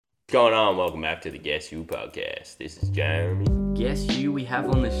Going on? Welcome back to the Guess You podcast. This is Jeremy. Guess who we have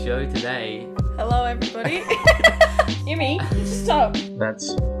on the show today? Hello, everybody. Yumi, stop.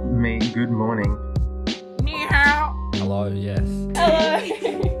 That's me. Good morning. Ni hao. Hello, yes.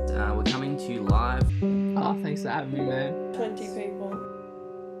 Hello. We're coming to you live. Oh, thanks for having me, man. 20 people.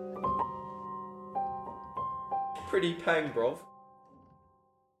 Pretty pang, bro.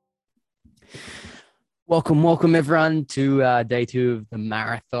 Welcome everyone to day 2 of the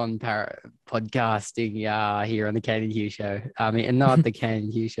marathon podcasting here on the Kane and Hugh show. And not the Kane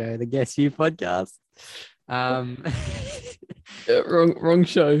and Hugh show, the Guess You podcast. Wrong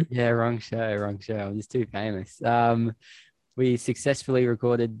show. Yeah, wrong show. I'm just too famous. We successfully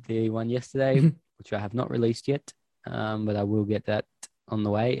recorded the one yesterday, which I have not released yet, but I will get that on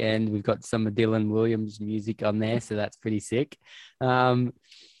the way. And we've got some of Dylan Williams music on there, so that's pretty sick.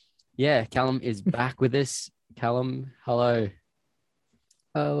 Yeah, Callum is back with us. Callum, hello.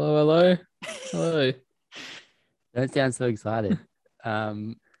 Hello. Don't sound so excited.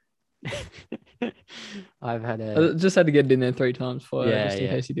 I've had I just had to get it in there 3 times for you, just in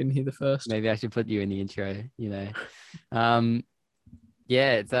case you didn't hear the first. Maybe I should put you in the intro,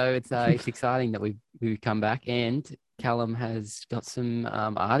 Yeah, so it's exciting that we've come back, and Callum has got some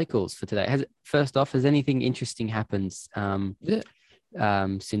articles for today. First off, has anything interesting happened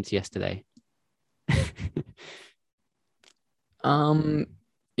since yesterday? In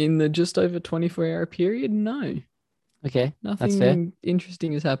the just over 24-hour period, no. Okay, Nothing that's fair.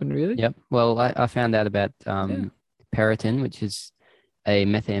 Interesting has happened, really. Yep. Well, I found out about Periton, which is a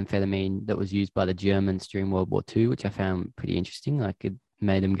methamphetamine that was used by the Germans during World War II, which I found pretty interesting. Like, it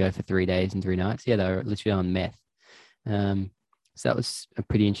made them go for 3 days and 3 nights. Yeah, they were literally on meth. So that was a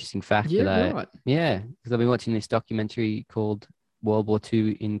pretty interesting fact. Right. Yeah, because I've been watching this documentary called World War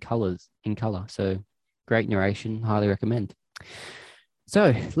II in color. So great narration, highly recommend.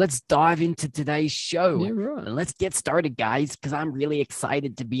 So let's dive into today's show. Yeah, right. And let's get started, guys, because I'm really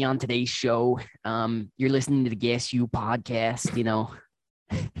excited to be on today's show. You're listening to the Guess You podcast,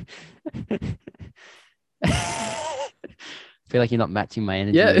 I feel like you're not matching my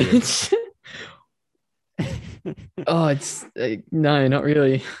energy. Yeah. It's no, not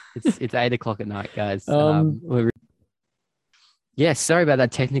really. It's 8:00 at night, guys. Sorry about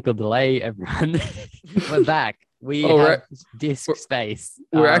that technical delay, everyone. We're back. We have disk space.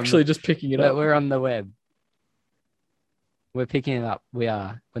 We're actually just picking it up. We're on the web. We're picking it up. We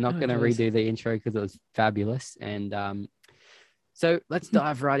are. We're not going to redo the intro because it was fabulous. And so let's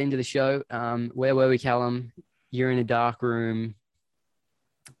dive right into the show. Where were we, Callum? You're in a dark room.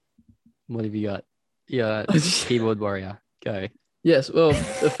 What have you got? Yeah, keyboard warrior. Go. Yes. Well,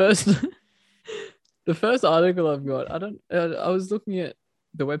 the first article I've got, I was looking at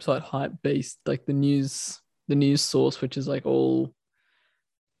the website Hypebeast, like the news source, which is like all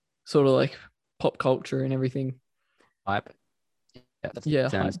sort of like pop culture and everything. Hype. Yeah,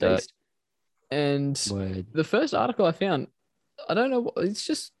 Hypebeast. And the first article I found, I don't know, it's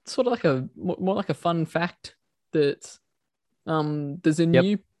just sort of like more like a fun fact that there's a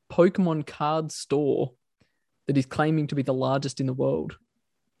new Pokemon card store that is claiming to be the largest in the world.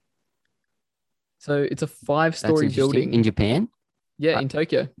 So it's a 5-story building in Japan. Yeah, in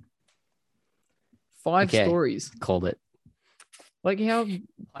Tokyo. 5 stories. Called it. Like how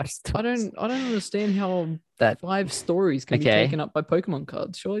I don't understand how that 5 stories can be taken up by Pokemon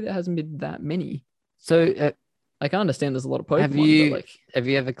cards. Surely there hasn't been that many. So I can understand there's a lot of Pokemon. Have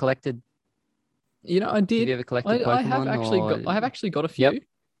you ever collected? I did. Have you ever collected Pokemon? I have actually got a few. Yep.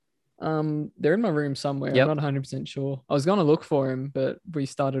 They're in my room somewhere. I'm not 100% sure. I was going to look for them, but we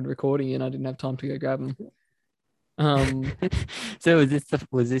started recording and I didn't have time to go grab them. So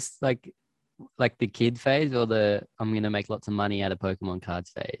was this like the kid phase or the I'm gonna make lots of money out of Pokemon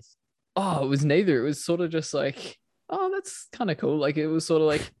cards phase? Oh, it was neither. It was sort of just like, oh, that's kind of cool. Like, it was sort of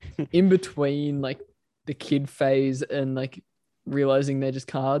like in between like the kid phase and like realizing they're just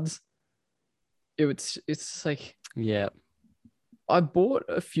cards. It's like, yeah. I bought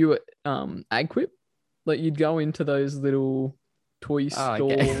a few at Agquip. Like, you'd go into those little toy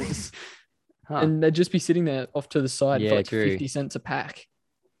stores and they'd just be sitting there off to the side for like 50 cents a pack.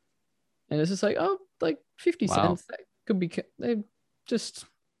 And it's just like, oh, like 50 cents. That could be just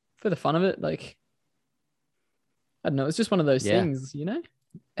for the fun of it. Like, I don't know. It's just one of those things,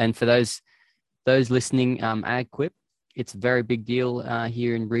 And for those listening, Agquip, it's a very big deal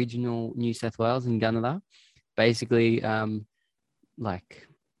here in regional New South Wales and Gunnedah. Basically, like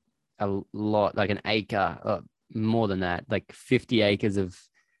a lot, like an acre, more than that, like 50 acres of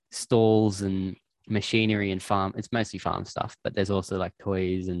stalls and machinery and farm. It's mostly farm stuff, but there's also like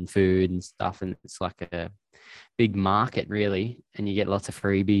toys and food and stuff. And it's like big market really, and you get lots of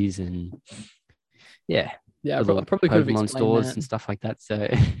freebies and yeah. Yeah, I little probably could have Pokemon explained stores that. and stuff like that. So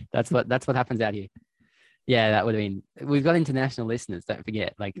that's what happens out here. Yeah, that would have been. We've got international listeners. Don't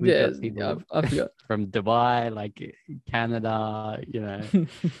forget. Like we've got people I forgot. from Dubai, like Canada, And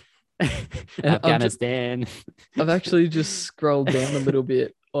Afghanistan. I've actually just scrolled down a little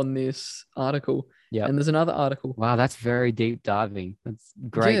bit on this article. Yeah. And there's another article. Wow, that's very deep diving. That's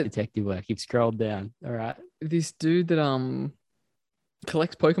great Yeah. detective work. You've scrolled down. All right. This dude that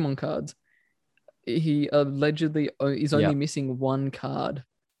collects Pokemon cards, he allegedly is only missing one card.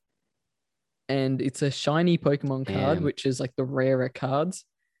 And it's a shiny Pokemon card, Damn. which is like the rarer cards,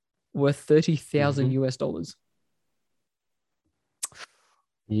 worth 30,000 US dollars.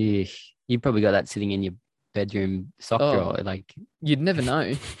 Yeah, you probably got that sitting in your bedroom sock drawer. Like you'd never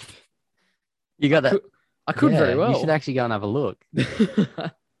know. You got that. I could very well. You should actually go and have a look.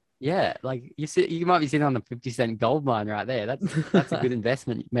 Yeah, like you might be sitting on the 50-cent gold mine right there. That's a good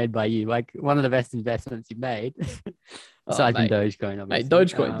investment made by you. Like one of the best investments you've made. Aside from Dogecoin, obviously. Mate,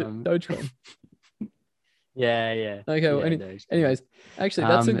 Dogecoin. Yeah. Okay. Well, anyways,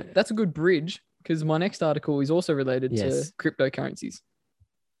 actually, that's a good bridge because my next article is also related to cryptocurrencies.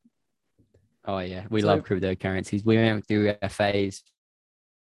 Oh yeah, we love cryptocurrencies. We went through a phase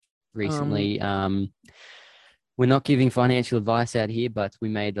recently. We're not giving financial advice out here, but we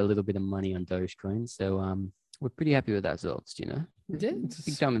made a little bit of money on Dogecoin, so we're pretty happy with ourselves. Yeah,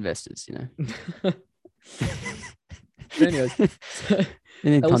 big time investors. Anyways,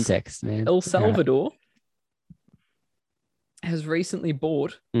 in context, man. El Salvador has recently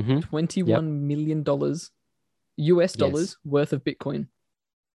bought $21 million US dollars worth of Bitcoin.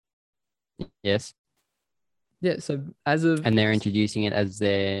 Yes. Yeah. So and they're introducing it as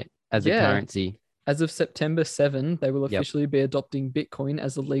a currency. As of September 7, they will officially be adopting Bitcoin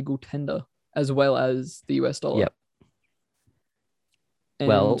as a legal tender, as well as the US dollar. Yep.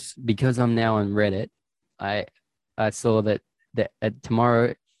 Well, because I'm now on Reddit, I saw that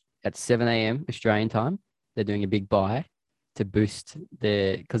tomorrow at 7 a.m. Australian time, they're doing a big buy to boost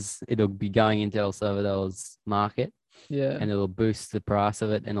because it'll be going into El Salvador's market. Yeah. And it'll boost the price of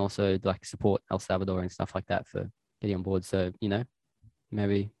it and also like support El Salvador and stuff like that for getting on board. So,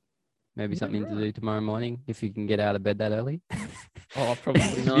 maybe something to do tomorrow morning if you can get out of bed that early. Oh,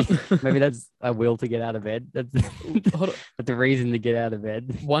 probably not. Maybe that's a will to get out of bed. That's the reason to get out of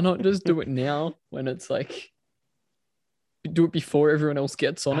bed. Why not just do it now when it's like, do it before everyone else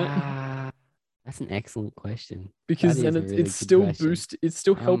gets on it? That's an excellent question. Because then it's still it's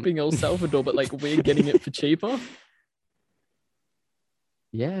still helping El Salvador, but like we're getting it for cheaper.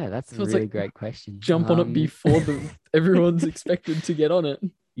 Yeah, that's a really great question. Jump on it before everyone's expected to get on it.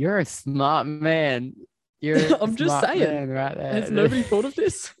 You're a smart man. I'm just saying, right there. Has nobody thought of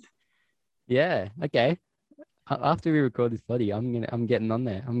this? Yeah. Okay. After we record this poddy, I'm getting on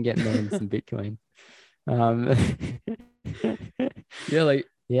there. I'm getting on some Bitcoin. Yeah, like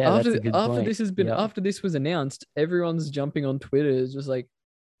after after this was announced, everyone's jumping on Twitter, is just like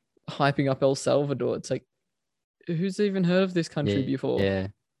hyping up El Salvador. It's like, who's even heard of this country before? Yeah.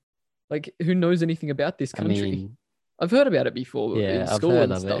 Like, who knows anything about this country? I've heard about it before. Yeah, in school I've heard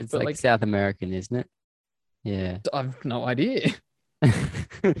and of stuff, it. It's but like South American, isn't it? Yeah. I've no idea.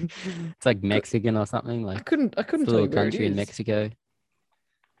 It's like Mexican or something. Like I couldn't tell you where country it is. in Mexico.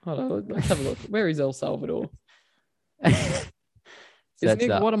 Hold on, let's have a look. Where is El Salvador? So it's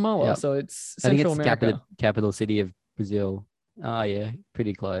near Guatemala, so it's Central America. I think it's capital city of Brazil. Oh yeah,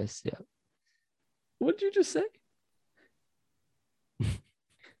 pretty close. Yeah. What did you just say?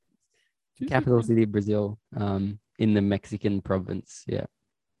 Capital city of Brazil. In the Mexican province. Yeah.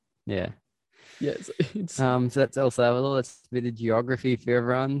 So that's El Salvador. That's a bit of geography for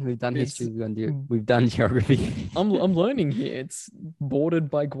everyone. We've done history. We've done geography. I'm learning here. It's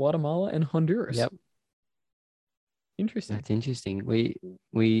bordered by Guatemala and Honduras. Yep. Interesting. That's interesting. We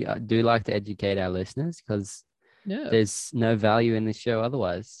do like to educate our listeners because there's no value in this show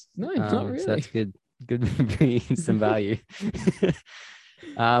otherwise. No, not really. So that's good. Good for bringing some value.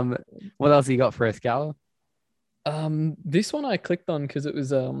 What else you got for us, Callum? This one I clicked on because it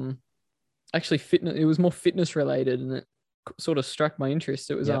was actually fitness. It was more fitness related, and it sort of struck my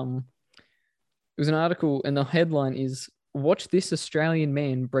interest. It was it was an article, and the headline is "Watch this Australian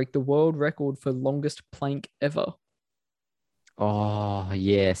man break the world record for longest plank ever." Oh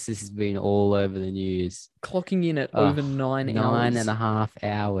yes, this has been all over the news. Clocking in at over 9 hours. 9.5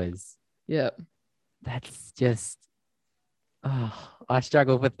 hours. Yeah, that's just. I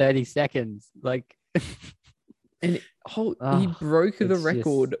struggle for 30 seconds. Like. And he broke the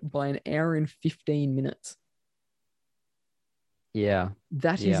record by an hour and 15 minutes. Yeah.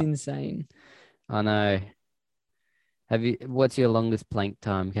 That is insane. I know. What's your longest plank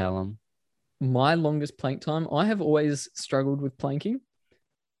time, Callum? My longest plank time, I have always struggled with planking.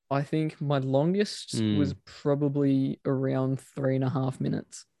 I think my longest was probably around 3.5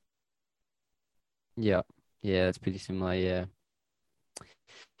 minutes. Yeah. Yeah, that's pretty similar. Yeah.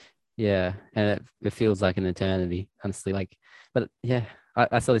 Yeah. And it feels like an eternity, honestly. But yeah,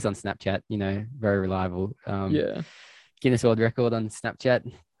 I saw this on Snapchat, very reliable. Yeah. Guinness World Record on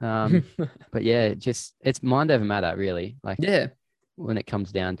Snapchat. But yeah, it's mind over matter, really. Yeah. When it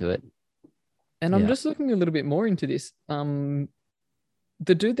comes down to it. And I'm just looking a little bit more into this.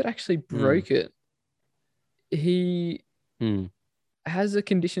 The dude that actually broke it, he has a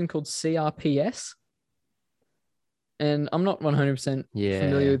condition called CRPS. And I'm not 100%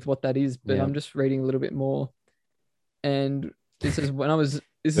 familiar with what that is, but I'm just reading a little bit more. And it says,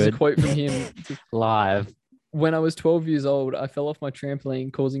 this is a quote from him. Live. When I was 12 years old, I fell off my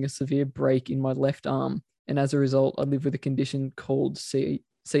trampoline, causing a severe break in my left arm. And as a result, I live with a condition called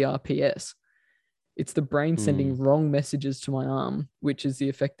CRPS. It's the brain sending wrong messages to my arm, which is the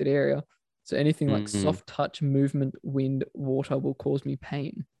affected area. So anything like soft touch, movement, wind, water will cause me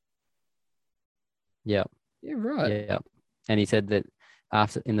pain. Yeah. Yeah, right. Yeah. And he said that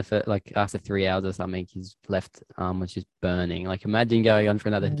after 3 hours or something, his left arm was just burning. Imagine going on for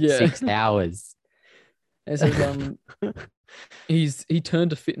another 6 hours. And so he turned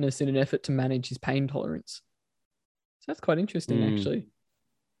to fitness in an effort to manage his pain tolerance. So that's quite interesting, actually.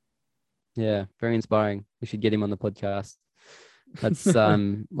 Yeah, very inspiring. We should get him on the podcast. Let's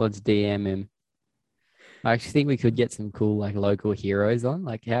DM him. I actually think we could get some cool local heroes on.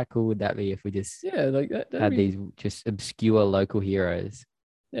 How cool would that be if we just had these just obscure local heroes?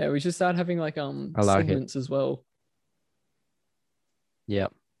 Yeah, we should start having segments as well.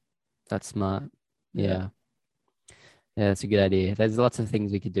 Yep, that's smart. Yeah, that's a good idea. There's lots of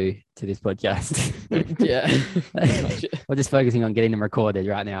things we could do to this podcast. We're just focusing on getting them recorded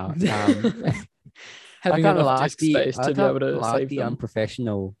right now. Having enough disk space to be able to save the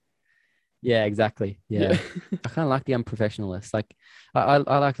unprofessional. Yeah, exactly. Yeah. I kind of like the unprofessionalists. I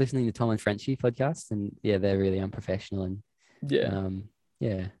like listening to Tom and Frenchie podcasts, and they're really unprofessional and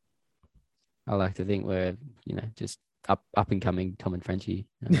I like to think we're just up and coming Tom and Frenchie.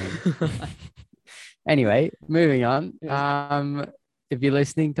 Anyway, moving on. If you're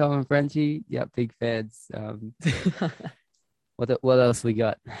listening, Tom and Frenchie, big fans. What else we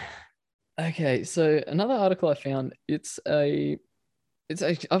got? Okay, so another article I found.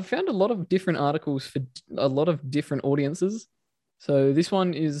 I've found a lot of different articles for a lot of different audiences. So this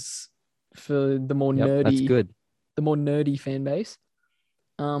one is for the more nerdy. That's good. The more nerdy fan base.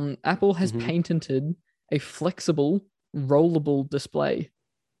 Apple has patented a flexible, rollable display.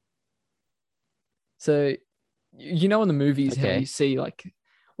 So, in the movies, how you see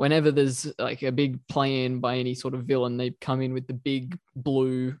whenever there's a big plan by any sort of villain, they come in with the big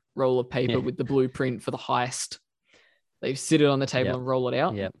blue roll of paper with the blueprint for the heist. They sit it on the table and roll it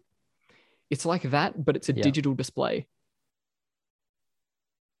out. Yep. It's like that, but it's a digital display.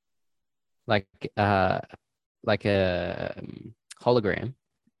 Like a hologram.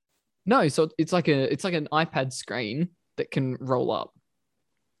 No, so it's like an iPad screen that can roll up.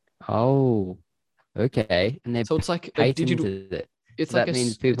 Oh, okay. And so it's like a digital. It's that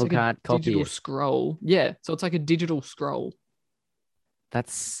means people can't copy digital it. Scroll. Yeah, so it's like a digital scroll.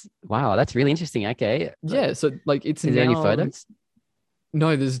 That's really interesting. Okay. Yeah, so it's is there any photos?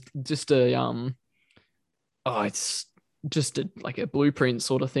 No, there's just it's just a blueprint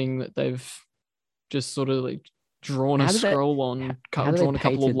sort of thing that they've just sort of drawn a scroll on, drawn a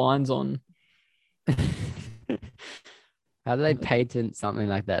couple of lines on. How do they patent something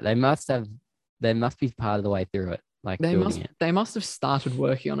like that? They must be part of the way through it. They must have started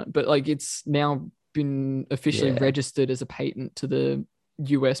working on it, but it's now been officially registered as a patent to the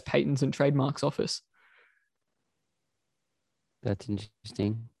US Patents and Trademarks Office. That's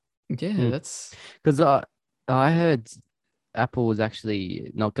interesting. Yeah, that's because I heard Apple was actually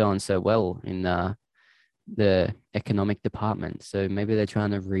not going so well in the economic department, so maybe they're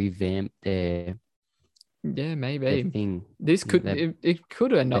trying to revamp their maybe thing. This could it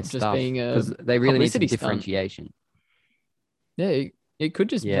could end up just being a because they really need some stunt. differentiation. Yeah, it could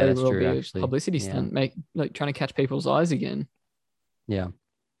just very well be a publicity stunt, trying to catch people's eyes again. Yeah.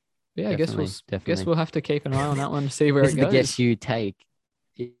 Yeah, I guess we'll have to keep an eye on that one to see where it goes. The guess you take.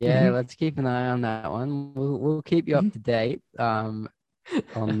 Yeah, let's keep an eye on that one. We'll keep you up to date on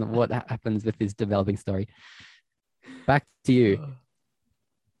what happens with this developing story. Back to you.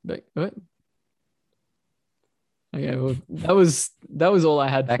 What? Okay, well, that was all I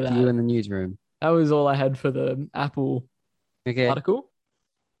had. Back for to that. You in the newsroom. That was all I had for the Apple article.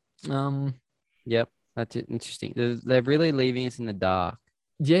 Yep. That's interesting. They're really leaving us in the dark.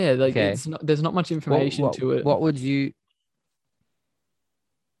 Yeah, like Okay. there's not much information to it. What would you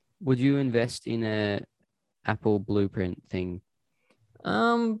invest in a Apple blueprint thing?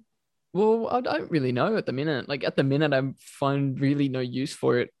 Well, I don't really know at the minute. Like at the minute, I find really no use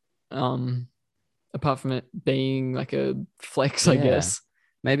for it. Apart from it being like a flex, I guess.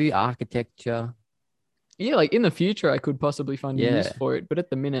 Maybe architecture. Yeah, like in the future, I could possibly find a use Yeah. for it, but at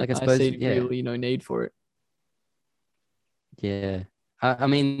the minute, Like, I I suppose, see yeah. really no need for it. Yeah. I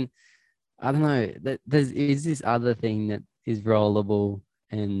mean, I don't know. Is this other thing that is rollable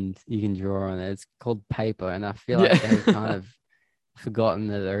and you can draw on it. It's called paper, and I feel like they've kind of forgotten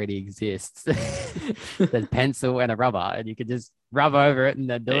that it already exists. There's pencil and a rubber, and you could just rub over it and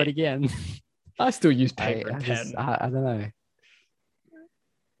then do it again. I still use paper and pen. I don't know.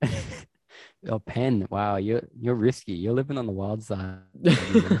 Your pen. Wow, you're risky. You're living on the wild side.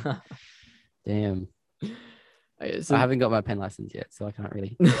 Damn. I haven't got my pen license yet, so I can't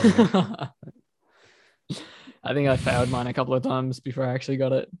really. I think I failed mine a couple of times before I actually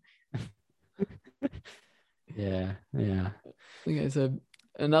got it. Yeah. Okay, so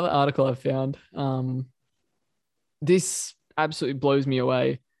another article I found. This absolutely blows me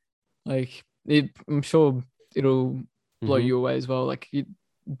away. Like, I'm sure it'll blow you away as well. Like, it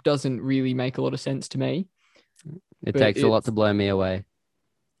doesn't really make a lot of sense to me. It takes a lot to blow me away.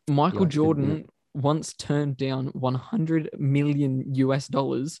 Michael Jordan once turned down $100 million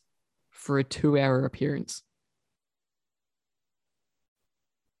for a 2-hour appearance.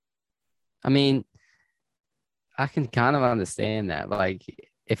 I mean, I can kind of understand that. Like,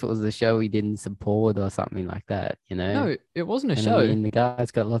 if it was a show he didn't support or something like that, you know? No, it wasn't a show. I mean, the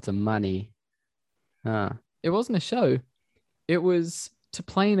guy's got lots of money. It wasn't a show. It was to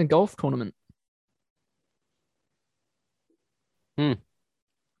play in a golf tournament.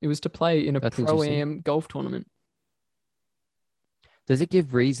 It was to play in a Pro-Am golf tournament. Does it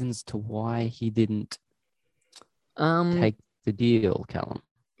give reasons to why he didn't take the deal, Callum?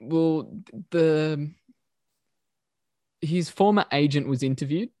 Well, his former agent was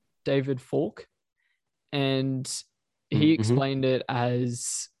interviewed, David Falk, and he explained it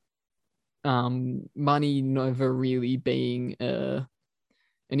as money never really being an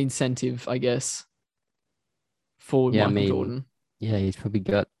incentive, I guess, for Michael Jordan. Yeah, he's probably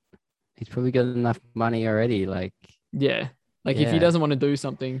got enough money already. Like, if he doesn't want to do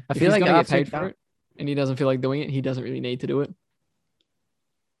something, if he's going to get paid for it, and he doesn't feel like doing it, he doesn't really need to do it.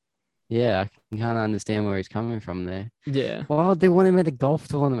 Yeah, I can kind of understand where he's coming from there. Yeah. Well, they want him at a golf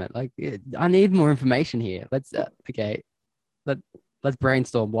tournament. Like, I need more information here. Let's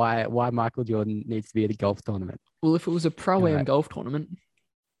brainstorm why Michael Jordan needs to be at a golf tournament. Well, if it was a Pro-Am golf tournament.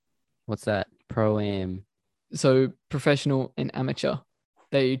 What's that? Pro-Am. So professional and amateur,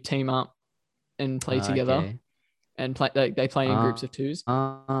 they team up and play together, and play. They play in groups of twos.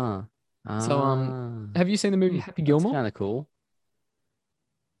 So have you seen the movie Happy Gilmore? Kind of cool.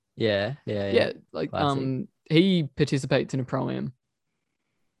 Yeah. Like classic. he participates in a Pro-Am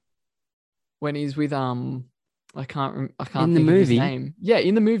when he's with I can't think of his name. Yeah,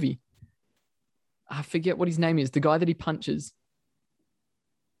 in the movie. I forget what his name is. The guy that he punches.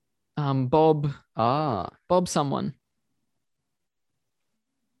 Bob someone.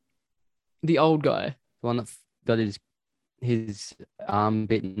 The old guy. The one that got his arm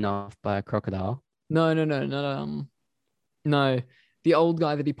bitten off by a crocodile. No. The old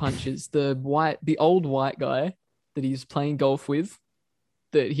guy that he punches, the old white guy that he's playing golf with,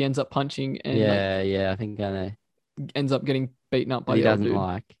 that he ends up punching and I think I know. Ends up getting beaten up by he the old doesn't dude.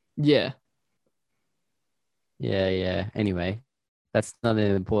 like. Yeah. Anyway, that's not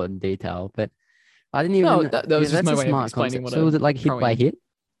an important detail, but I didn't even. No, that was just my way of explaining what. So was it like hit by hit?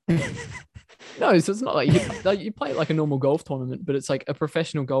 No, so it's not like you play it like a normal golf tournament, but it's like a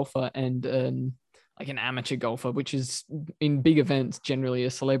professional golfer and like an amateur golfer, which is in big events generally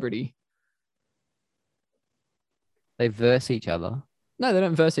a celebrity. They verse each other. No, they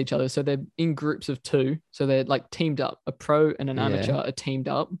don't verse each other. So they're in groups of two. So they're like teamed up. A pro and an amateur are teamed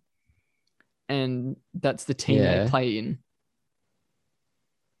up, and that's the team they play in.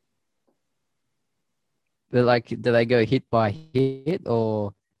 They're like, do they go hit by hit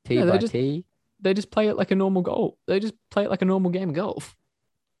or tee by tee? They just play it like a normal goal. They just play it like a normal game of golf.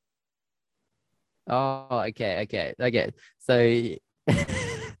 Oh, okay. So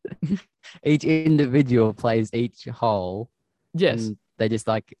each individual plays each hole. Yes. And they just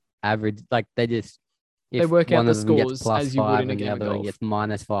like average, like they work out the scores as you would in a game of golf. One gets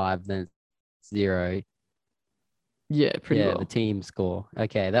 -5, then it's 0. Yeah, pretty well. The team score.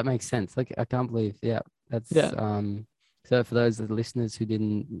 Okay, that makes sense. Like, I can't believe. Yeah, that's So for those of the listeners who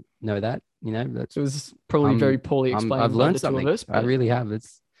didn't know that, you know, that's It was probably very poorly explained. I've by learned the two something. of us, I really have.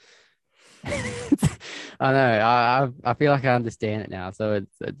 It's I know. I feel like I understand it now. So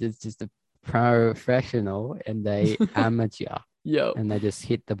it's just a professional and a amateur, yeah. and they just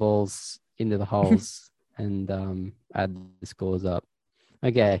hit the balls into the holes and add the scores up.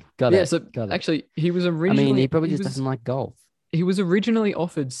 Okay, got it. So got it. actually, he was I originally. mean, he probably just doesn't like golf. He was originally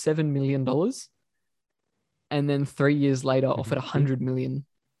offered $7 million, and then 3 years later offered $100 million.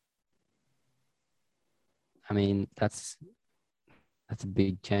 I mean, that's a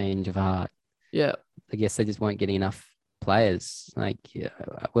big change of heart. Yeah. I guess they just weren't getting enough players. Like,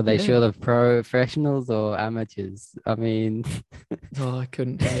 were they short of professionals or amateurs? I mean, I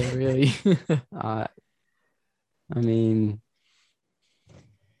couldn't tell you really. I mean,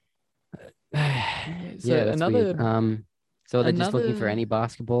 that's weird. So are they just looking for any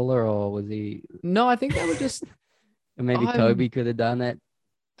basketballer, or was he? No, I think they were just. Maybe Kobe could have done it.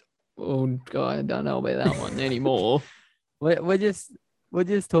 Oh God, I don't know about that one anymore. We're just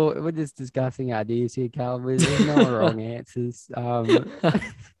discussing ideas here, Callum. There's no wrong answers. We're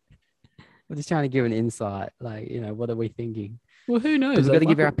just trying to give an insight. Like, what are we thinking? Well, who knows? Because we've got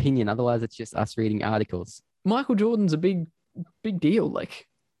to give our opinion. Otherwise, it's just us reading articles. Michael Jordan's a big deal. Like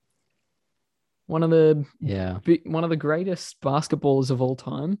one of the greatest basketballers of all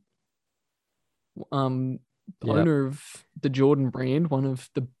time. Owner of the Jordan brand, one of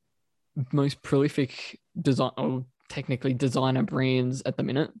the most prolific designer brands at the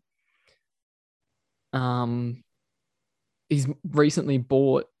minute. He's recently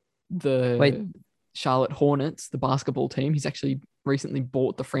bought the Charlotte Hornets, the basketball team. He's actually recently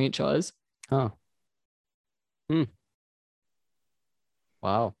bought the franchise. Oh.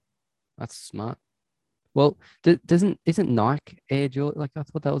 Wow. That's smart. Well, isn't Nike Air Jordan? Like, I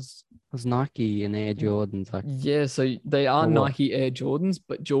thought that was Nike and Air Jordans. Like, yeah, so they are Nike Air Jordans,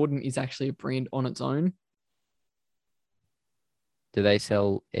 but Jordan is actually a brand on its own. Do they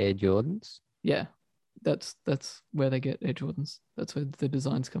sell Air Jordans? Yeah, that's where they get Air Jordans. That's where the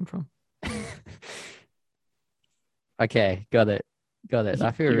designs come from. Okay, got it.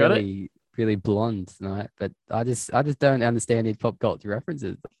 I feel really blonde tonight, but I just don't understand these pop culture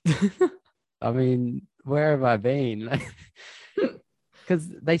references. I mean, where have I been? Because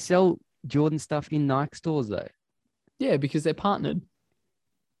they sell Jordan stuff in Nike stores, though. Yeah, because they're partnered.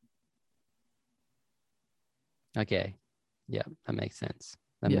 Okay. Yeah, that makes sense.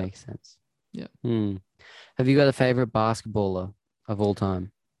 Yeah. Have you got a favorite basketballer of all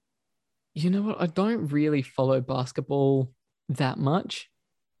time? You know what? I don't really follow basketball that much.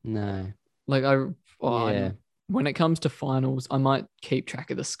 No. Like when it comes to finals, I might keep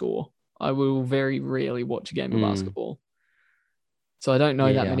track of the score. I will very rarely watch a game of basketball. So I don't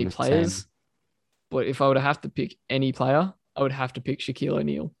know that many players. But if I were to have to pick any player, I would have to pick Shaquille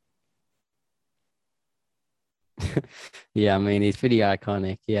O'Neal. Yeah, I mean, he's pretty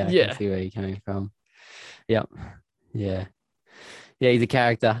iconic. Yeah, I can see where you're coming from. Yep. Yeah, he's a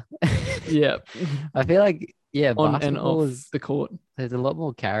character. Yeah. I feel like, on basketball and off is, the court. There's a lot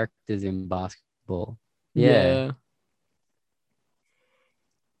more characters in basketball. Yeah.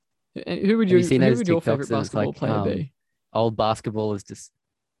 Who would your favorite basketball player be? Old basketball is just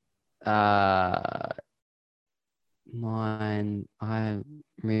mine.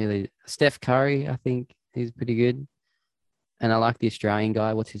 Steph Curry. I think he's pretty good, and I like the Australian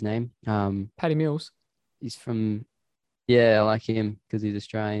guy. What's his name? Patty Mills. He's from. Yeah, I like him because he's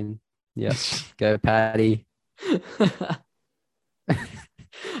Australian. Yep. Go Patty.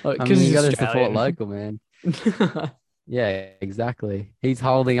 Because you got to support local, man. Yeah, exactly. He's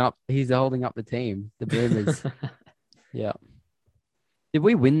holding up the team, the Boomers. Yeah. Did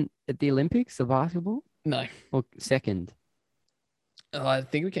we win at the Olympics of basketball? No. Or second? I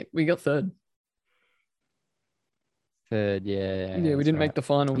think we got third. Third, yeah. Yeah, we didn't make the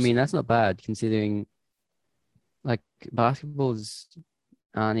finals. I mean, that's not bad considering like basketballs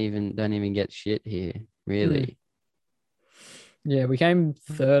don't even get shit here, really. Yeah, we came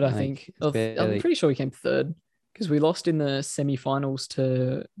third, I think. I'm pretty sure we came third because we lost in the semi-finals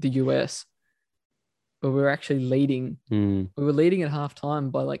to the US. But we were actually leading. We were leading at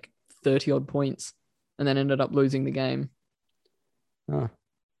halftime by like 30 odd points and then ended up losing the game. Oh.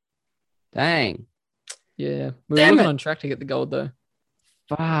 Dang. Yeah. We were looking on track to get the gold though.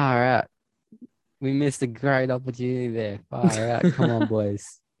 Far out. We missed a great opportunity there. Far out. Come on, boys.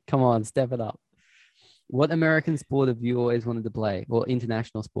 Come on, step it up. What American sport have you always wanted to play? Or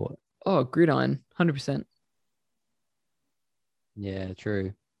international sport? Oh, gridiron. 100%. Yeah,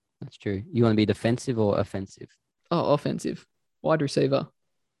 true. That's true. You want to be defensive or offensive? Oh, offensive. Wide receiver.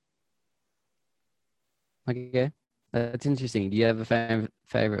 Okay. That's interesting. Do you have a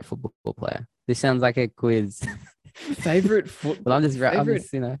favorite football player? This sounds like a quiz. Favorite football. Well, I'm just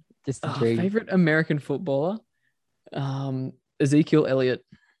just intrigued. Favorite American footballer. Ezekiel Elliott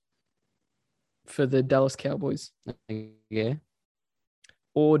for the Dallas Cowboys. Yeah.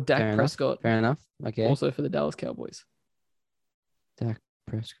 Or Dak Prescott. Fair enough. Okay. Also for the Dallas Cowboys. Dak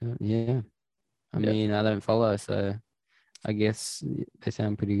Prescott. Yeah. I mean, I don't follow, so I guess they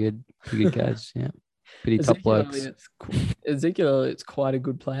sound pretty good. Pretty good guys. Yeah. Pretty top blokes. Ezekiel Elliott's quite a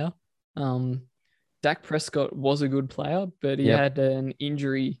good player. Dak Prescott was a good player, but he had an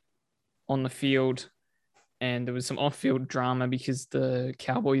injury on the field, and there was some off-field drama because the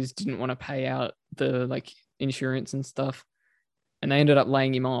Cowboys didn't want to pay out the insurance and stuff, and they ended up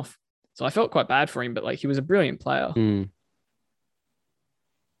laying him off. So I felt quite bad for him, but he was a brilliant player.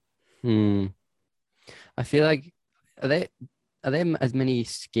 I feel like are there as many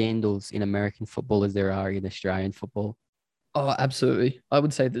scandals in American football as there are in Australian football? Oh, absolutely. I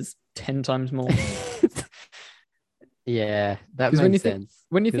would say there's 10 times more. Yeah, that makes sense.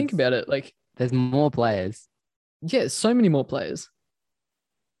 When you think about it, there's more players. Yeah, so many more players.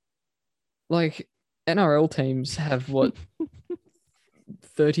 NRL teams have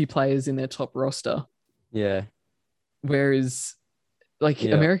 30 players in their top roster. Yeah. Whereas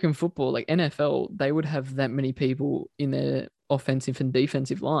American football, NFL, they would have that many people in their offensive and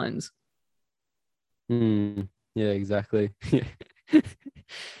defensive lines. Yeah, exactly.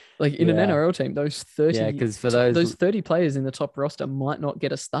 In an NRL team, those 30, because for those 30 players in the top roster might not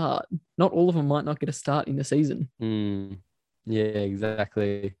get a start. Not all of them might not get a start in the season. Yeah,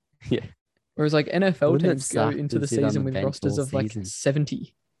 exactly. Yeah. Whereas NFL teams go into the season with rosters of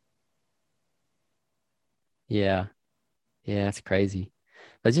 70. Yeah. Yeah, that's crazy.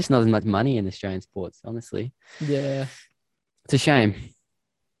 There's just not as much money in Australian sports, honestly. Yeah. It's a shame.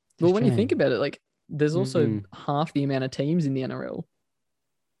 Well, when you think about it, there's also half the amount of teams in the NRL.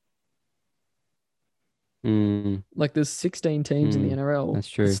 There's 16 teams in the NRL. That's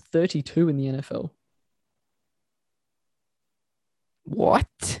true. There's 32 in the NFL.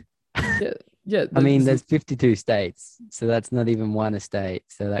 What? Yeah. I mean, there's 52 states, so that's not even one a state.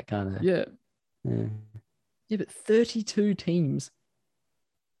 So that kind of... Yeah, but 32 teams.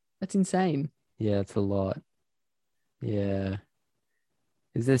 That's insane. Yeah, that's a lot. Yeah.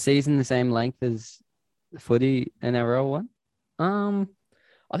 Is the season the same length as the footy NRL one? I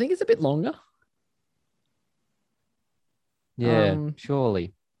think it's a bit longer. Yeah,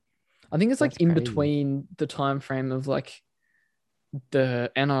 surely. I think it's That's in crazy. between the time frame of the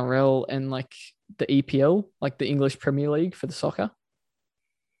NRL and the EPL, the English Premier League for the soccer.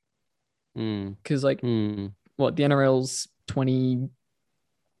 Because the NRL's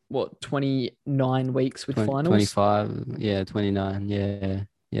 29 weeks with finals. 25, 29, yeah,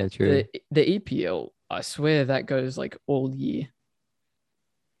 true. The EPL, I swear that goes all year.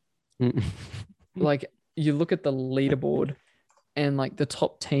 You look at the leaderboard, and the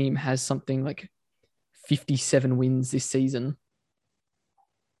top team has something 57 wins this season.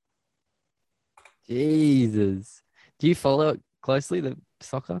 Jesus. Do you follow it closely, the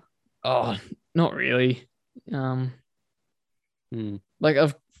soccer? Oh, not really. I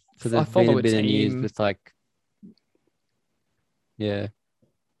Because follow a bit a of news team. with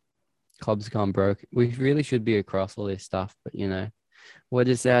clubs gone broke. We really should be across all this stuff, but we're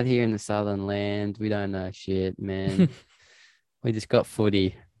just out here in the southern land. We don't know shit, man. We just got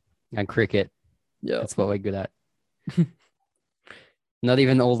footy and cricket. Yeah, that's what we're good at. Not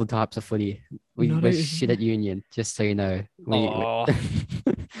even all the types of footy. We're shit at union, just so you know.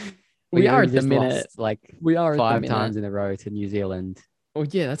 We are at the just minute. Lost, we are 5 times in a row to New Zealand. Oh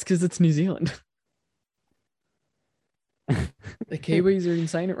yeah, that's because it's New Zealand. The Kiwis are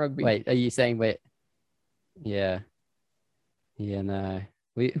insane at rugby. Wait, are you saying we're... Yeah. Yeah, no.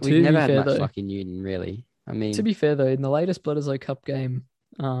 We've never had much luck in union, really. I mean... To be fair, though, in the latest Bledisloe Cup game,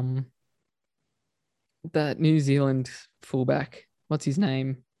 that New Zealand fullback, what's his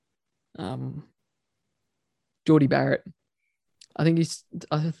name? Geordie Barrett. I think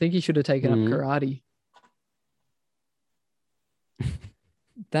he should have taken up karate.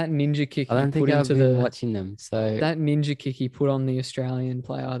 That ninja kick I don't think I've been watching them. So that ninja kick he put on the Australian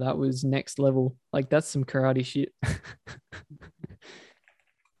player, that was next level. That's some karate shit.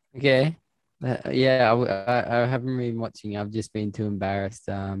 Okay. I haven't been watching. I've just been too embarrassed.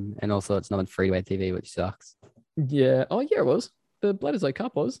 And also it's not on free-to-air TV, which sucks. Yeah. Oh yeah, it was. The Bledisloe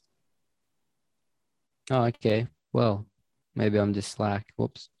Cup was. Oh, okay. Well, maybe I'm just slack.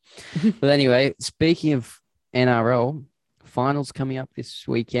 Whoops. But anyway, speaking of NRL, finals coming up this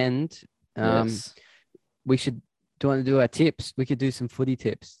weekend. Yes. Do you want to do our tips? We could do some footy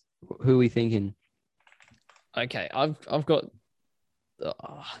tips. Who are we thinking? Okay, I've got.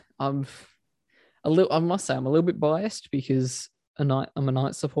 I'm a little. I must say, I'm a little bit biased because I'm a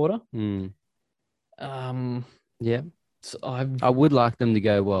Knights supporter. Yeah. So I would like them to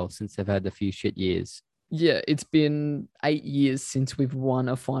go well since they've had a few shit years. Yeah, it's been 8 years since we've won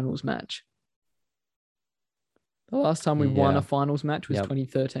a finals match. The last time we won a finals match was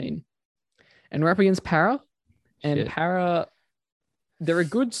 2013. And we're up against Para. And Para, they're a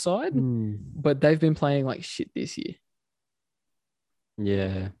good side, but they've been playing like shit this year.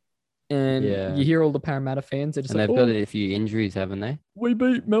 Yeah. And you hear all the Parramatta fans. They're just they've got a few injuries, haven't they? We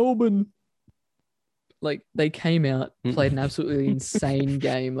beat Melbourne. Like, they came out, played an absolutely insane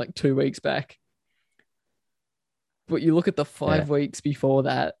game like 2 weeks back. But you look at the 5 weeks before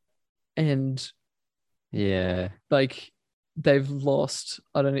that, and like they've lost.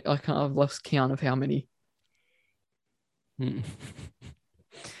 I've lost count of how many.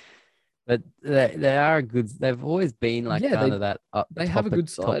 But they are good. They've always been like kind of that. They have a good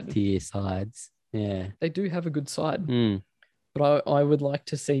side. Top tier sides. Yeah, they do have a good side. But I would like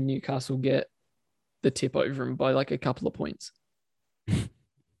to see Newcastle get the tip over them by like a couple of points.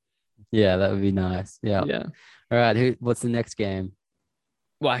 Yeah, that would be nice. Yeah. All right. What's the next game?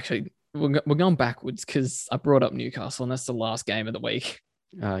 Well, actually, we're going backwards because I brought up Newcastle, and that's the last game of the week.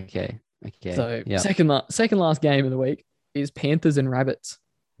 Okay. So second last game of the week is Panthers and Rabbits.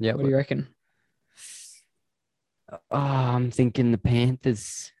 Yeah. What do you reckon? Oh, I'm thinking the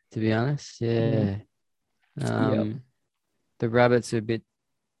Panthers, to be honest. Yeah. The Rabbits are a bit,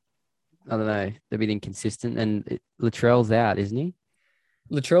 I don't know, they're a bit inconsistent, and Latrell's out, isn't he?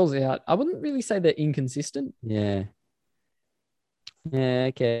 Latrell's out. I wouldn't really say they're inconsistent. Yeah. Yeah,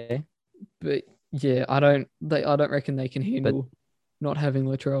 okay. But yeah, I don't reckon they can handle not having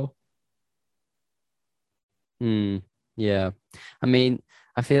Latrell. Yeah. I mean,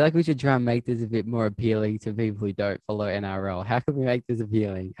 I feel like we should try and make this a bit more appealing to people who don't follow NRL. How can we make this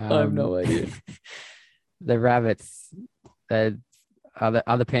appealing? I have no idea. The Rabbits, are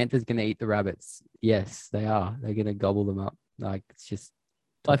the Panthers going to eat the Rabbits? Yes, they are. They're going to gobble them up. Like, it's just.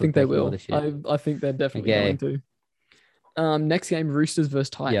 I think they will. I think they're definitely going to. Next game, Roosters versus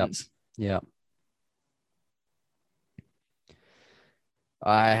Titans. Yep.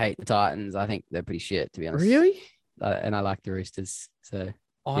 I hate the Titans. I think they're pretty shit, to be honest. Really? And I like the Roosters. So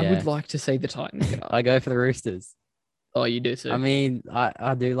I would like to see the Titans get up. I go for the Roosters. Oh, you do too. I mean,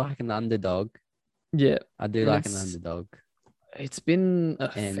 I do like an underdog. Yeah. I do like an underdog. It's been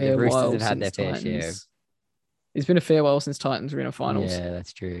a fair the Roosters while have had since their fair Titans. share. It's been a fair while since Titans were in a finals. Yeah,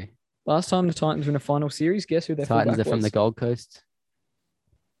 that's true. Last time the Titans were in a final series, guess who their Titans fullback are from was? the Gold Coast.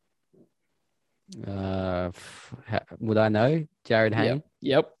 Would I know? Jared Hayne?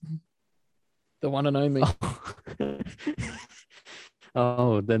 Yep. The one and only.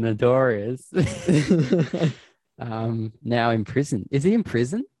 Oh, the notorious. Now in prison. Is he in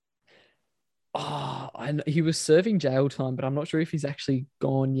prison? Oh, I know. He was serving jail time, but I'm not sure if he's actually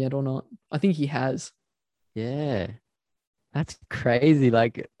gone yet or not. I think he has. Yeah. That's crazy.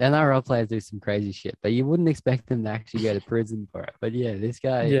 Like, NRL players do some crazy shit, but you wouldn't expect them to actually go to prison for it. But yeah, this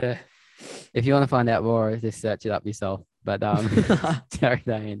guy. Yeah. If you want to find out more, just search it up yourself. But Jared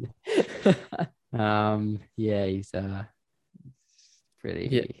Hayne. Yeah, he's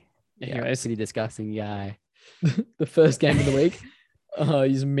pretty. Anyways, pretty disgusting guy. The first game of the week.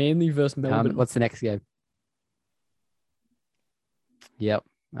 He's Manly versus Melbourne. What's the next game? Yep.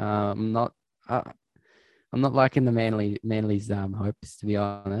 I'm not liking the Manly's hopes, to be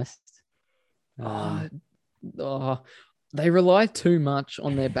honest. They rely too much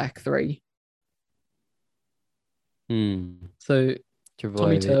on their back three. So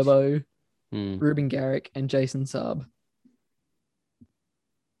Tommy Turbo, Ruben Garrick, and Jason Saab.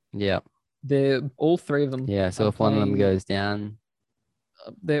 Yeah. They're all three of them. Yeah, so if one of them goes down,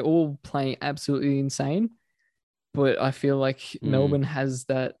 they're all playing absolutely insane. But I feel like Melbourne has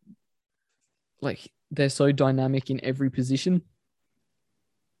that, like, they're so dynamic in every position.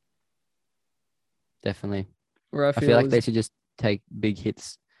 Definitely. Where I feel like they should just take big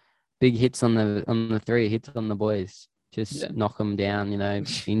hits on the three, hits on the boys. Just knock them down,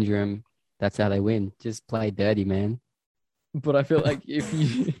 injure them. That's how they win. Just play dirty, man. But I feel like if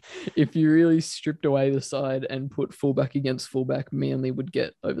you really stripped away the side and put fullback against fullback, Manly would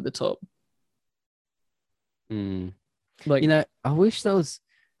get over the top. Like, I wish there was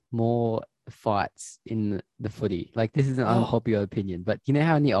more fights in the footy. Like, this is an unpopular opinion, but you know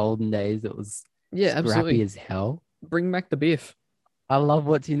how in the olden days it was scrappy absolutely as hell? Bring back the biff. I love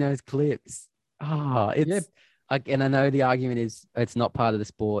watching those clips. And I know the argument is it's not part of the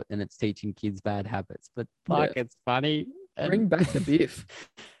sport and it's teaching kids bad habits, but it's funny. Bring back the biff.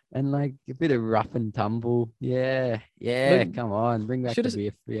 and like a bit of rough and tumble. Yeah. Look, Come on, bring back the should've-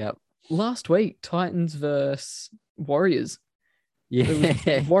 biff. Yep. Last week, Titans versus Warriors. Yeah.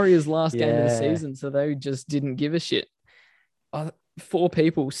 It was Warriors' last game of the Yeah. season, so they just didn't give a shit. 4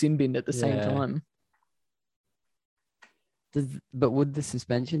 people sin binned at the same Yeah. time. But would the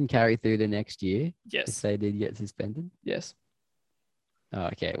suspension carry through to next year if Yes. they did get suspended? Yes. Oh,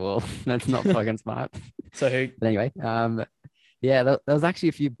 okay, well, that's not fucking smart. So But anyway, yeah, there was actually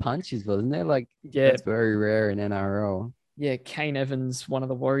a few punches, wasn't there? Like, yeah, that's very rare in NRL. yeah, Kane Evans, one of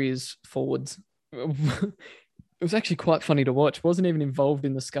the Warriors forwards. It was actually quite funny to watch. Wasn't even involved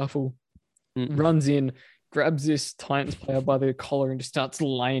in the scuffle. Runs in, grabs this Titans player by the collar and just starts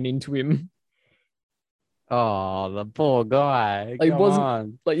laying into him. Oh, the poor guy. Like, Come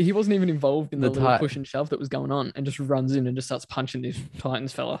on. Like, he wasn't even involved in the little Ti- push and shove that was going on, and just runs in and just starts punching this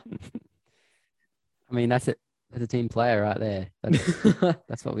Titans fella. I mean, that's a team player right there.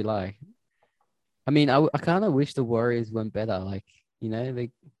 That's what we like. I mean, I kind of wish the Warriors went better. Like, you know, they're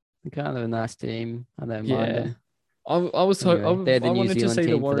kind of a nice team. I don't mind them. I was Anyway, they're the I New wanted to Zealand see the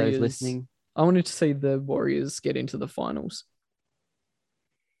team for those Warriors. listening. I wanted to see the Warriors get into the finals,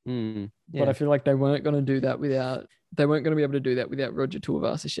 but I feel like they weren't going to do that without. They weren't going to be able to do that without Roger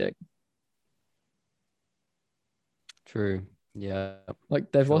Tuivasa-Sheck. True. Yeah.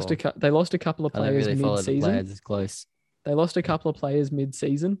 Like they've lost they lost a couple of I don't players really follow the mid-season. players as close. They lost a couple of players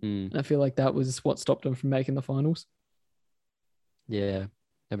mid-season, Mm. and I feel like that was what stopped them from making the finals. Yeah,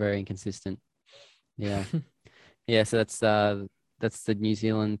 they're very inconsistent. Yeah, yeah. So that's the New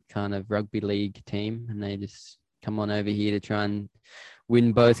Zealand kind of rugby league team, and they just come on over here to try and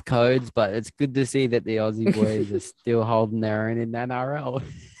win both codes. But it's good to see that the Aussie boys are still holding their own in NRL.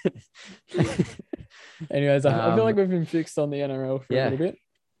 Anyways, I feel like we've been fixed on the NRL for a little bit.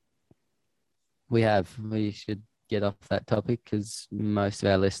 We should get off that topic because most of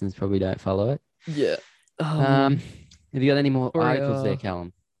our listeners probably don't follow it. Yeah. Have you got any more articles there,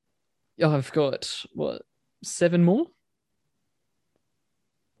 Callum? Yeah, I've got 7 more.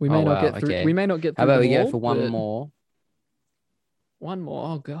 We may not get through. Okay. We may not get through. How about we go go for one more? One more.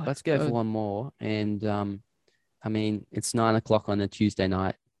 Oh god. Let's go for one more. And I mean, it's 9:00 on a Tuesday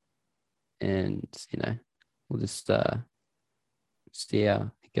night, and we'll just see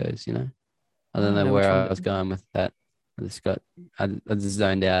how it goes. I don't know where I was going with that. I just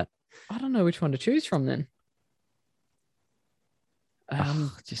zoned out. I don't know which one to choose from then.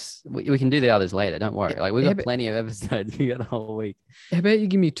 We can do the others later. Don't worry. Like we've got plenty of episodes. We got the whole week. How about you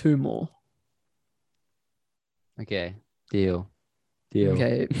give me 2 more? Okay. Deal.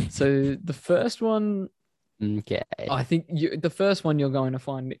 Okay. So the first one. Okay. I think the first one you're going to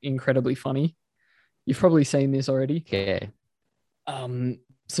find incredibly funny. You've probably seen this already. Okay.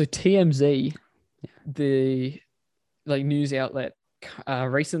 So TMZ, the news outlet,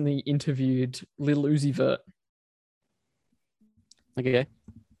 recently interviewed Lil Uzi Vert. Okay.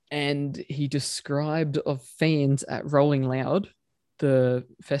 And he described of fans at Rolling Loud, the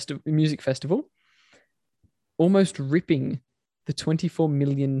music festival, almost ripping the $24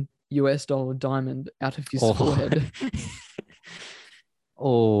 million diamond out of his forehead.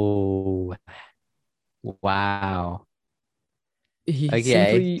 Oh, wow.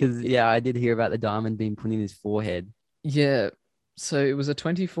 Okay, because I did hear about the diamond being put in his forehead. Yeah, so it was a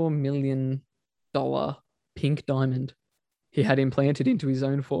 $24 million pink diamond he had implanted into his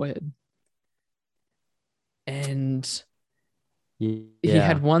own forehead, and he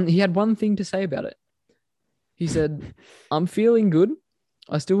had one thing to say about it. He said, "I'm feeling good.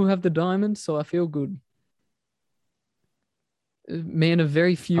 I still have the diamond, so I feel good." Man of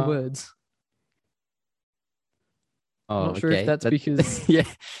very few words. I'm not sure if that's because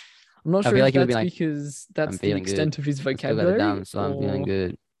I'm not sure if that's because that's the extent of his vocabulary. Done, so I'm feeling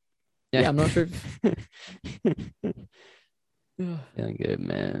good. Yeah, I'm not sure. Feeling good,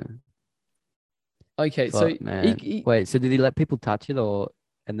 man. Okay, so wait, so did he let people touch it,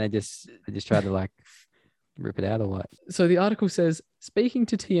 and they just tried to rip it out, or what? So the article says, speaking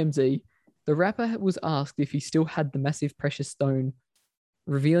to TMZ, the rapper was asked if he still had the massive precious stone,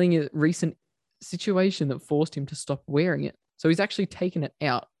 revealing a recent situation that forced him to stop wearing it. So he's actually taken it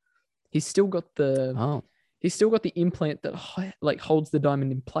out. He's still got the implant that holds the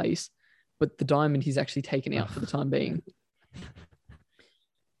diamond in place, but the diamond he's actually taken out for the time being.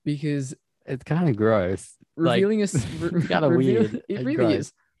 Because it's kind of gross. Revealing kind of weird. It really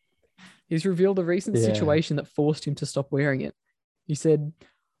is. He's revealed a recent situation that forced him to stop wearing it. He said,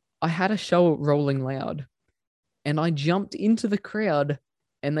 "I had a show at Rolling Loud, and I jumped into the crowd,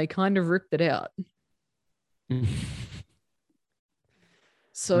 and they kind of ripped it out."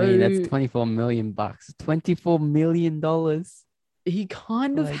 So I mean, that's $24 million. $24 million. he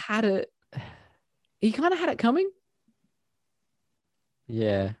kind of had it. He kind of had it coming.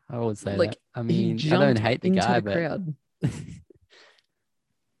 Yeah, I would say Like, that. I he mean, I jumped don't hate the into guy, the but crowd.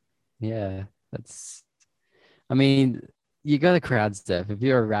 yeah, that's. I mean, you got to crowd surf. If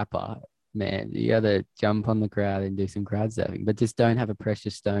you're a rapper, man, you got to jump on the crowd and do some crowd surfing. But just don't have a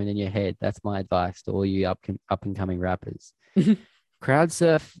precious stone in your head. That's my advice to all you up and coming rappers. Crowd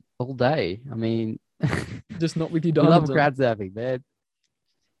surf all day. I mean, Just not with your we love diamonds on. crowd surfing, man.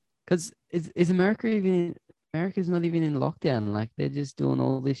 Because is America even? America's not even in lockdown. Like they're just doing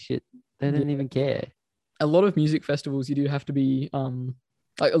all this shit. They don't even care. A lot of music festivals, you do have to be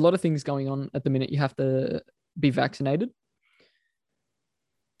like a lot of things going on at the minute. You have to be vaccinated.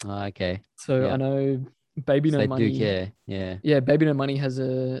 Oh, okay. So Yeah. I know Baby So No they Money. do care. Yeah. Yeah, Baby No Money has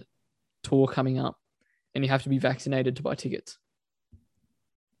a tour coming up, and you have to be vaccinated to buy tickets.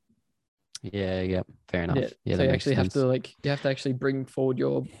 Yeah. Yeah. Fair enough. Yeah. Yeah. So that you makes actually have sense. to you have to actually bring forward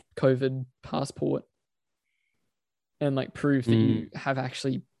your COVID passport and like prove that you have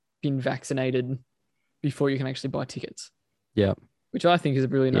actually been vaccinated before you can actually buy tickets. Yeah. Which I think is a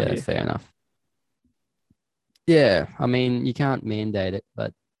brilliant Yeah. idea. That's fair enough. Yeah. I mean, you can't mandate it,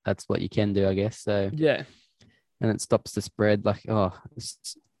 but that's what you can do, I guess. So Yeah. and it stops the spread. Like,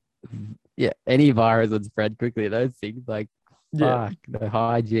 yeah, any virus would spread quickly. Those things, like, fuck the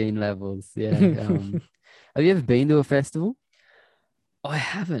hygiene levels. Yeah. Have you ever been to a festival? I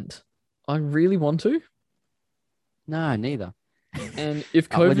haven't. I really want to. No, neither. And if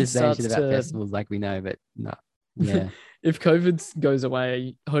We're COVID just saying starts shit about to, festivals like we know, but no. Yeah. if COVID goes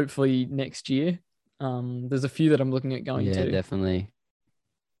away, hopefully next year, there's a few that I'm looking at going Yeah, to. definitely.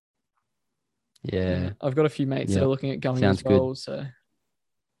 Yeah. I've got a few mates that are looking at going Sounds as well. good. So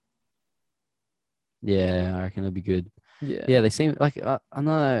yeah, I reckon it'll be good. yeah. Yeah, they seem like I don't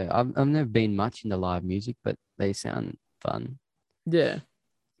know. I've never been much into live music, but they sound fun. Yeah.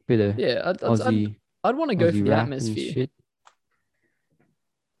 Bit of Aussie. I'd want to go for Aussie the rap and atmosphere. shit.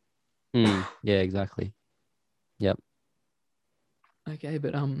 Yeah, exactly. Yep. Okay,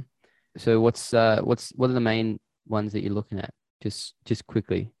 but So what are the main ones that you're looking at? Just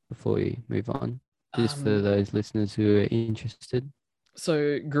quickly before we move on, just for those listeners who are interested.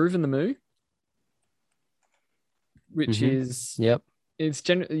 So Groove in the Moo, which is it's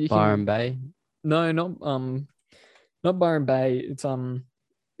generally Byron Bay. No, not Byron Bay.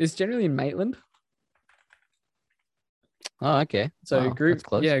 It's generally in Maitland. Oh, okay. So wow, that's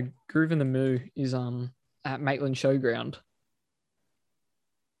close. Yeah, Groove in the Moo is at Maitland Showground.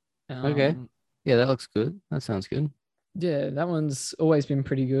 Okay. Yeah, that looks good. That sounds good. Yeah, that one's always been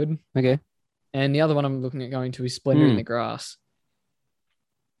pretty good. Okay. And the other one I'm looking at going to is Splendor in the Grass.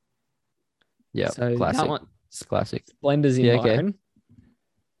 Yeah, so classic. That one, it's classic. Splendor's in Byron.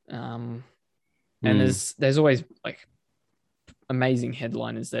 And there's always like amazing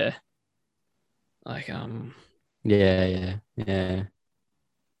headliners there. Like Yeah.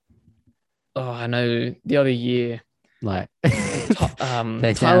 Oh, I know the other year. Like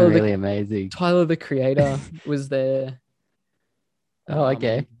they sound really amazing. Tyler the Creator was there. Oh,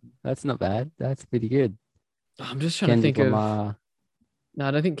 okay. That's not bad. That's pretty good. I'm just trying Kendrick to think Lamar. of. No,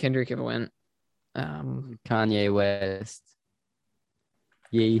 I don't think Kendrick ever went. Kanye West.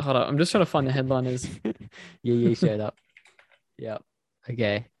 Yee. Hold on, I'm just trying to find the headliners. Yee showed up. Yep.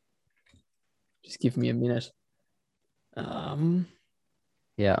 Okay. Just give me a minute.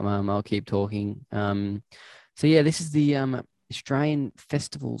 Yeah, I'll keep talking. So yeah, this is the Australian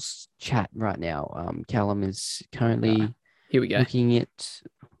festivals chat right now. Callum is currently here we go looking at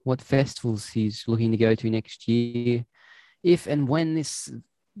what festivals he's looking to go to next year, if and when this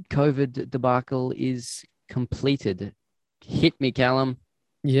COVID debacle is completed. Hit me, Callum.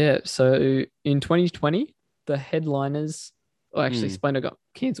 Yeah, so in 2020, the headliners, Splendor got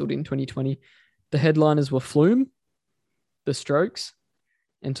cancelled in 2020. The headliners were Flume, The Strokes,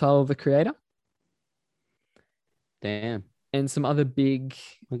 and Tyler the Creator. Damn. And some other big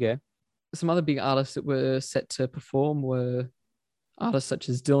artists that were set to perform were artists such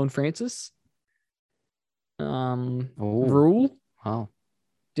as Dylan Francis, Rule,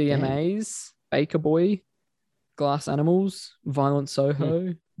 DMAs, Baker Boy, Glass Animals, Violent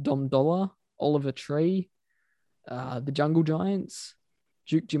Soho, Dom Dollar, Oliver Tree, The Jungle Giants,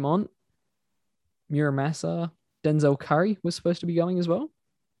 Duke Dumont, Muramasa, Denzel Curry was supposed to be going as well.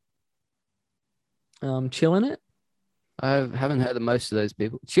 Chillin' It. I haven't heard of most of those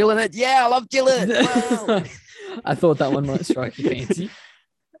people. Chillin' It. Yeah, I love Chillin' It. Wow. I thought that one might strike your fancy.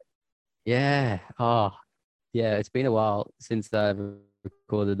 Yeah. Oh, yeah. It's been a while since I've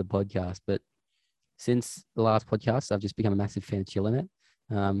recorded the podcast, but since the last podcast, I've just become a massive fan of Chillin' It.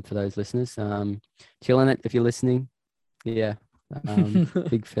 For those listeners, Chillin' It, if you're listening, yeah,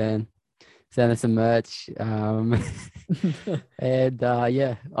 Big fan. Send us some merch. And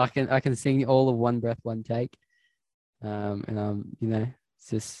yeah, I can sing all of One Breath, One Take. It's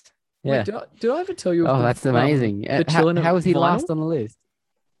just yeah. Wait, did I ever tell you? Oh, that's amazing. How was he last on the list?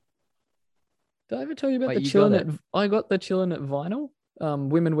 Did I ever tell you about Wait, the chillin' at? I got the chillin' at vinyl.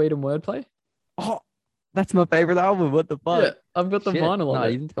 Women, Weed, and Wordplay. Oh, that's my favorite album. What the fuck? Yeah, I've got the vinyl of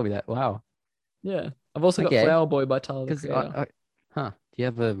it. You didn't tell me that. Wow. Yeah, I've also got Flower Boy by Tyler the Creator. Do you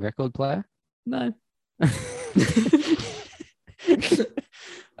have a record player? No.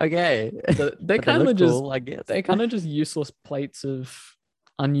 Okay. So they're kind of just cool, I guess. They're kind of just useless plates of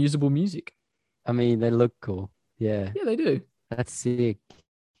unusable music. I mean, they look cool. Yeah. Yeah, they do. That's sick.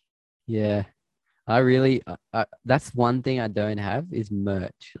 Yeah. I really that's one thing I don't have is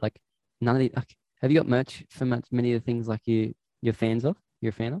merch. Like none of the have you got merch for many of the things like you're fans of? You're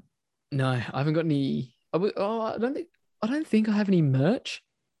a fan of? No, I haven't got any. I don't think I have any merch.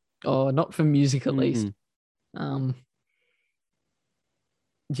 Oh, not for music at least.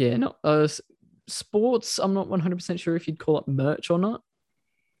 Yeah, no. Sports. I'm not 100% sure if you'd call it merch or not.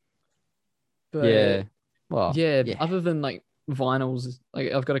 But yeah. Well, yeah. Other than like vinyls,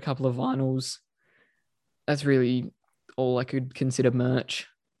 like I've got a couple of vinyls. That's really all I could consider merch.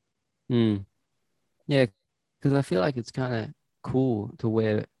 Yeah, because I feel like it's kind of cool to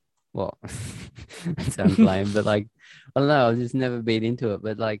wear. Well, it sounds lame, but like I don't know. I've just never been into it.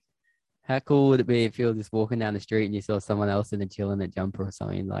 But like, how cool would it be if you were just walking down the street and you saw someone else in a chillin' jumper or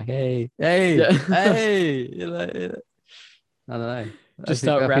something? Like, hey, Yeah. hey. I don't know. Just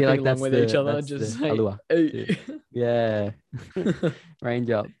start rapping along with each other. Just say, hey. Yeah.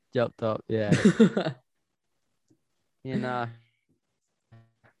 Raindrop, drop top. Yeah. If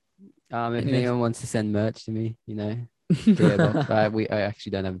anyone wants to send merch to me, PO box. I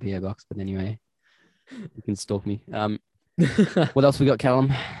actually don't have a PO box, but anyway, you can stalk me. What else we got,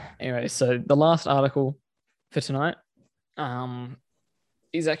 Callum? Anyway, so the last article for tonight,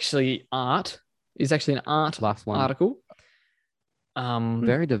 is actually art. Is actually an art last one article.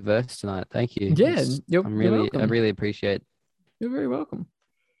 Very diverse tonight. Thank you. Yeah, I really appreciate. You're very welcome.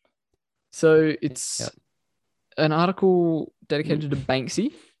 So it's an article dedicated to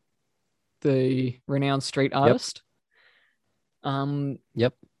Banksy, the renowned street artist.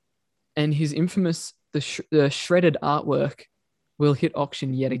 Yep. And his infamous the shredded artwork will hit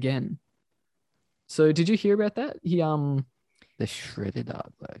auction yet again. So did you hear about that? He the shredded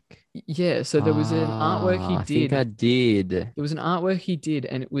artwork. Yeah, so there was an artwork he did. I think I did. There was an artwork he did,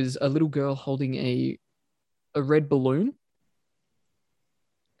 and it was a little girl holding a red balloon.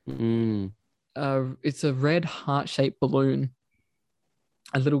 It's a red heart-shaped balloon.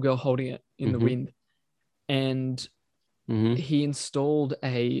 A little girl holding it in the wind, and he installed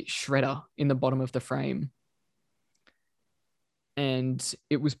a shredder in the bottom of the frame, and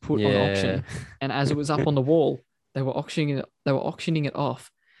it was put on auction. And as it was up on the wall, they were auctioning it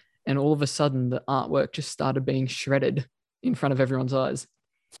off, and all of a sudden the artwork just started being shredded in front of everyone's eyes.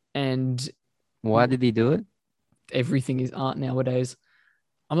 And why did he do it? Everything is art nowadays.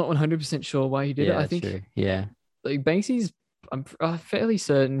 I'm not 100% sure why he did it. I think like Banksy's, I'm fairly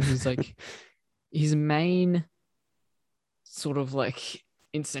certain he's like his main sort of like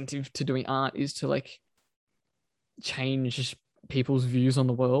incentive to doing art is to like change people's views on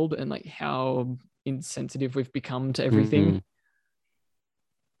the world and like how insensitive we've become to everything.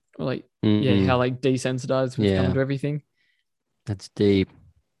 Or like how like desensitized we've become to everything. That's deep.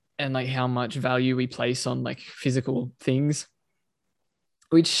 And like how much value we place on like physical things,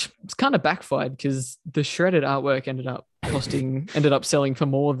 which it's kind of backfired because the shredded artwork ended up selling for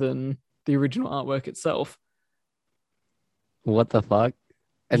more than the original artwork itself. What the fuck?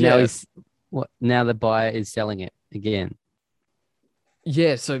 And now the buyer is selling it again.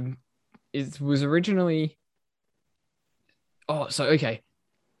 Yeah, so it was originally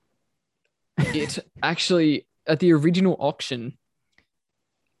it actually at the original auction,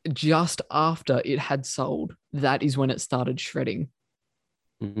 just after it had sold, that is when it started shredding.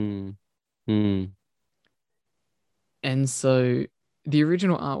 And so the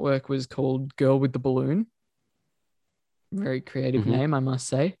original artwork was called Girl with the Balloon. Very creative name, I must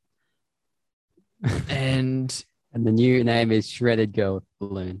say. And the new name is Shredded Girl with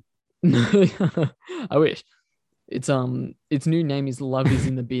Balloon. I wish. Its new name is Love is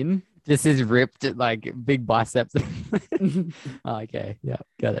in the Bin. This is ripped like big biceps. Okay, yeah,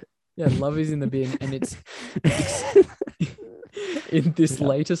 got it. Yeah, Love is in the Bin, and it's in this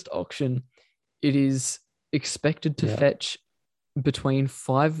latest auction, it is expected to fetch between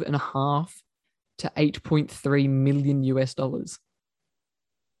 $5.5 to $8.3 million.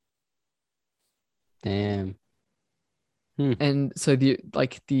 Damn. And so the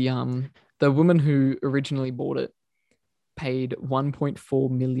woman who originally bought it paid $1.4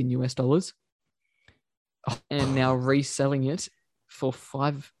 million US, and now reselling it for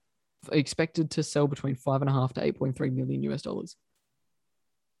expected to sell between 5.5 to 8.3 million US.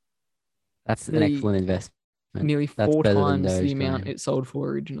 That's an excellent investment. Nearly That's 4 times the Dogecoin. amount it sold for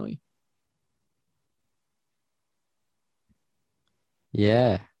originally.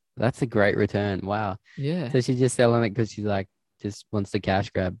 Yeah, that's a great return. Wow. Yeah. So she's just selling it because she's like, just wants the cash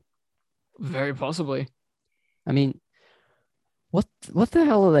grab. Very possibly. I mean, what the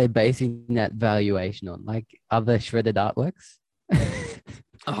hell are they basing that valuation on? Like other shredded artworks?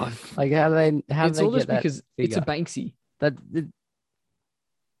 Oh, like how they it's all just get that because figure? it's a Banksy.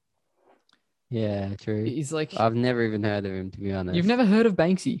 Yeah, true. He's like, I've never even heard of him, to be honest. You've never heard of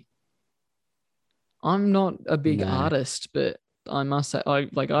Banksy? I'm not a big No. artist, but I must say,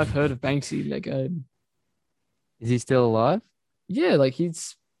 I've heard of Banksy. Is he still alive? Yeah, like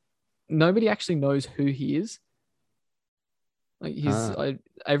nobody actually knows who he is. Like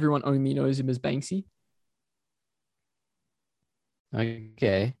everyone only knows him as Banksy.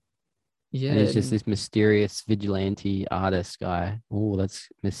 Okay. Yeah. And he's just this mysterious vigilante artist guy. Oh, that's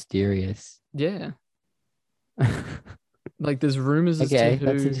mysterious. Yeah. Like there's rumors as to who.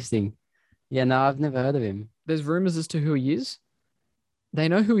 That's interesting. Yeah, no, I've never heard of him. There's rumors as to who he is. They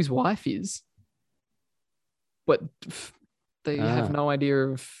know who his wife is, but they have no idea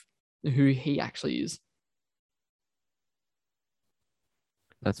of who he actually is.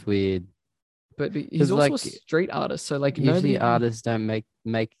 That's weird. But he's also a street artist, so like usually artists don't make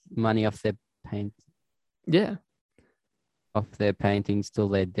money off their paint. Yeah. Off their paintings till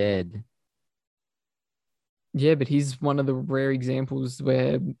they're dead. Yeah, but he's one of the rare examples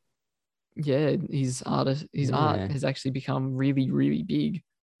where, his art has actually become really, really big.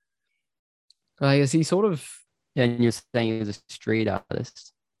 I guess he sort of. Yeah, and you're saying he's a street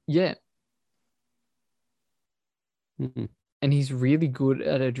artist. Yeah. Mm-hmm. And he's really good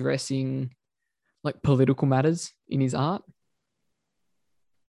at addressing like political matters in his art.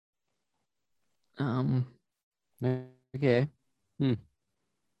 Okay.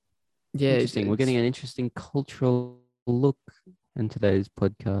 Yeah, interesting. We're getting an interesting cultural look into today's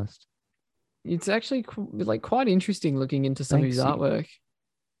podcast. It's actually like quite interesting looking into some of his artwork.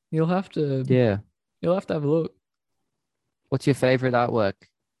 You'll have to have a look. What's your favorite artwork?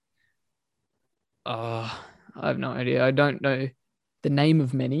 I have no idea. I don't know the name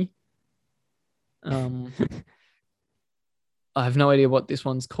of many. I have no idea what this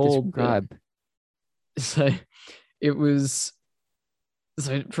one's called. Describe. So it was.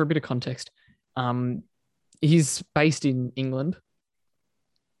 So for a bit of context, he's based in England,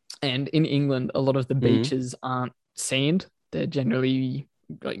 and in England, a lot of the beaches aren't sand; they're generally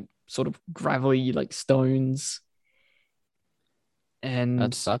like sort of gravelly, like stones. And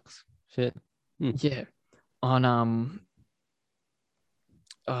that sucks. Shit. Yeah, on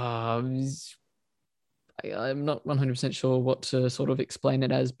I'm not 100% sure what to sort of explain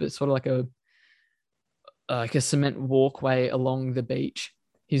it as, but sort of like a cement walkway along the beach.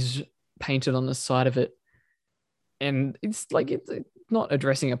 He's painted on the side of it, and it's not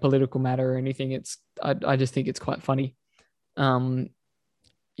addressing a political matter or anything. I just think it's quite funny.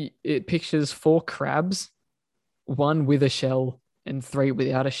 It pictures 4 crabs, 1 with a shell and 3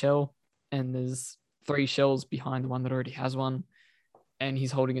 without a shell, and there's 3 shells behind the one that already has one, and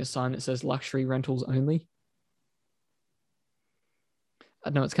he's holding a sign that says luxury rentals only. I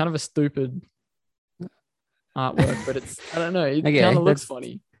know it's kind of a stupid artwork, but I don't know, it kind of looks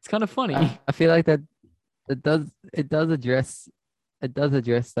funny. It's kind of funny. I feel like that it does address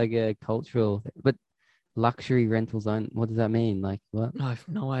like a cultural, but luxury rentals on what does that mean? Like what? I have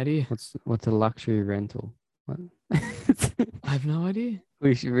no idea. What's a luxury rental? What? I have no idea.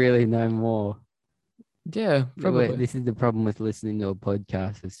 We should really know more. Yeah, probably. This is the problem with listening to a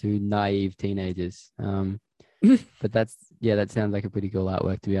podcast. It's too naive teenagers. But that sounds like a pretty cool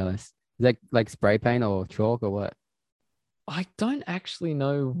artwork, to be honest. Is that like spray paint or chalk or what? I don't actually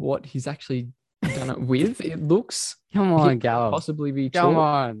know what he's actually done it with. It looks. Come on, Callum. Possibly be chalk. Come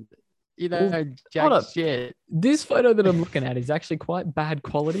on. You know, jack shit. This photo that I'm looking at is actually quite bad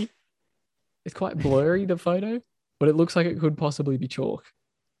quality. It's quite blurry, the photo, but it looks like it could possibly be chalk.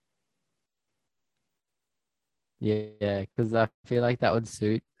 Yeah, because I feel like that would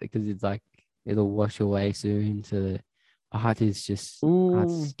suit, because it's like it'll wash away soon. So the art is just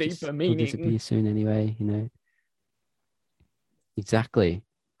deeper meaning. Will disappear soon anyway. You know. Exactly.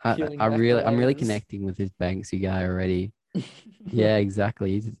 I'm really connecting with this Banksy guy already. Yeah,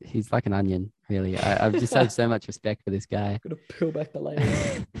 exactly. He's like an onion, really. I've just had so much respect for this guy. Gotta peel back the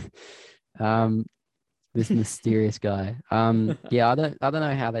layers. This mysterious guy. Yeah, I don't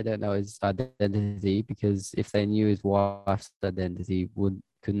know how they don't know his identity, because if they knew his wife's identity,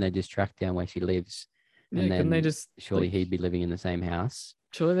 couldn't they just track down where she lives? Yeah, And couldn't they then just surely he'd be living in the same house.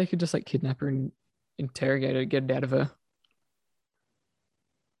 Surely they could just like kidnap her and interrogate her, get it out of her.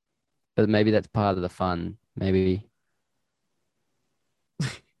 But maybe that's part of the fun. Maybe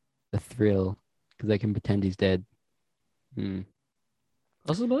the thrill, because they can pretend he's dead.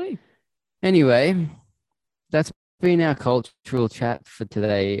 Possibly. Anyway, that's been our cultural chat for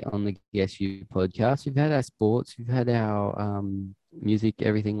today on the Guess You podcast. We've had our sports, we've had our music,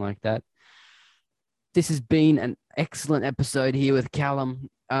 everything like that. This has been an excellent episode here with Callum.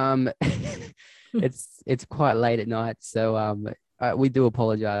 It's quite late at night, so we do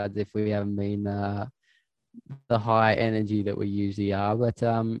apologize if we haven't been the high energy that we usually are. But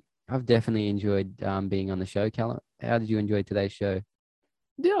I've definitely enjoyed being on the show, Callum. How did you enjoy today's show?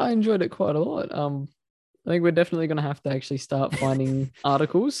 Yeah, I enjoyed it quite a lot. I think we're definitely going to have to actually start finding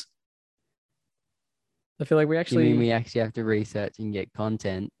articles. I feel like we actually... You mean we actually have to research and get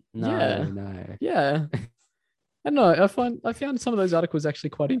content? No. Yeah. I don't know. I found some of those articles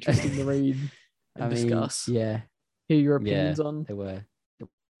actually quite interesting to read and discuss. Yeah. Hear your opinions on. They were.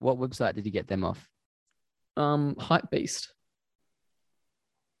 What website did you get them off? Hypebeast.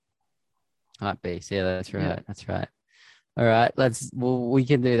 Hypebeast. Yeah, that's right. Yeah. That's right. All right, we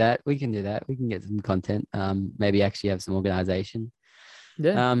can do that. We can get some content. Maybe actually have some organization.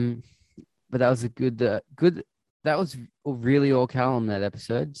 Yeah. But that was a good. That was really all Callum that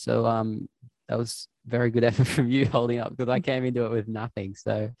episode. So that was very good effort from you holding up, because I came into it with nothing.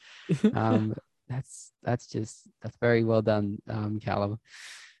 So that's very well done, Callum.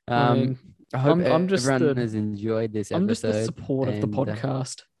 I hope everyone has enjoyed this episode. I'm just the support of the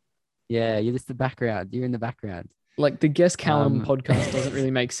podcast. Yeah, you're just the background. You're in the background. Like the Guess Callum podcast doesn't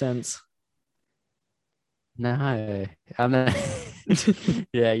really make sense. No,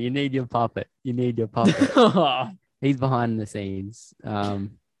 yeah, you need your puppet. He's behind the scenes.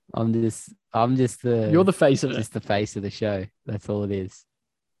 I'm just the. You're the face of it. Just the face of the show. That's all it is.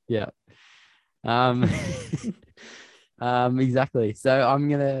 Yeah. Exactly. So I'm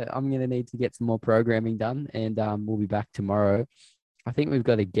gonna need to get some more programming done, and we'll be back tomorrow. I think we've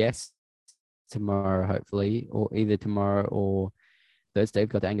got a guest tomorrow, hopefully, or either tomorrow or Thursday. We've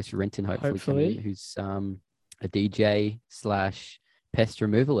got Angus Renton, hopefully. Coming in, who's a DJ / pest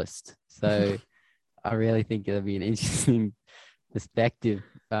removalist. So I really think it'll be an interesting perspective.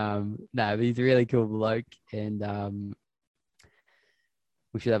 But he's a really cool bloke, and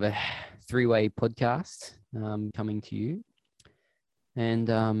we should have a 3-way podcast coming to you.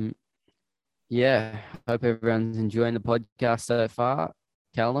 And yeah, hope everyone's enjoying the podcast so far.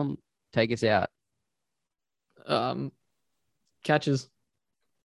 Callum, take us out. Catches.